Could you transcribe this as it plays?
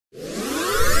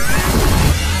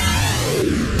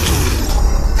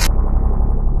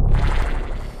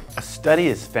study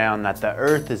has found that the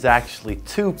Earth is actually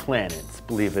 2 planets,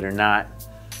 believe it or not.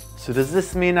 So does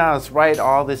this mean I was right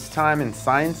all this time in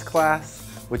science class,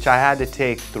 which I had to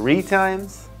take 3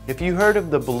 times? If you heard of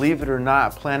the believe it or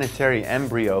not planetary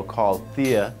embryo called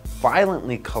Theia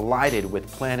violently collided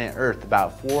with planet Earth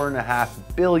about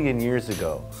 4.5 billion years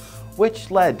ago,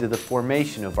 which led to the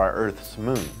formation of our Earth's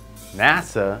moon.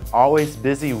 NASA, always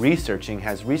busy researching,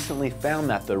 has recently found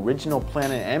that the original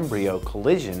planet embryo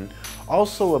collision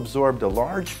also absorbed a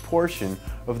large portion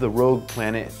of the rogue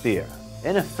planet Theia.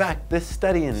 In effect, this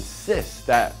study insists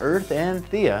that Earth and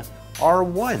Theia are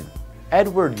one.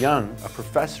 Edward Young, a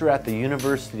professor at the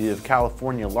University of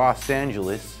California, Los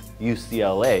Angeles,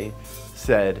 UCLA,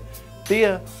 said,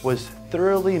 "Theia was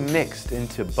thoroughly mixed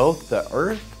into both the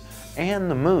Earth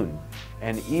and the Moon,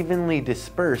 and evenly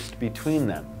dispersed between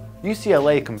them."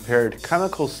 UCLA compared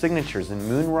chemical signatures in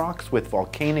moon rocks with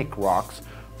volcanic rocks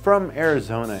from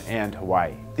Arizona and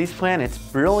Hawaii. These planets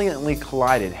brilliantly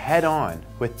collided head-on,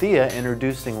 with Theia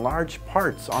introducing large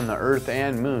parts on the Earth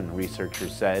and Moon,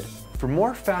 researchers said. For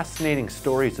more fascinating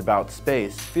stories about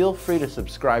space, feel free to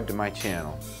subscribe to my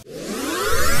channel.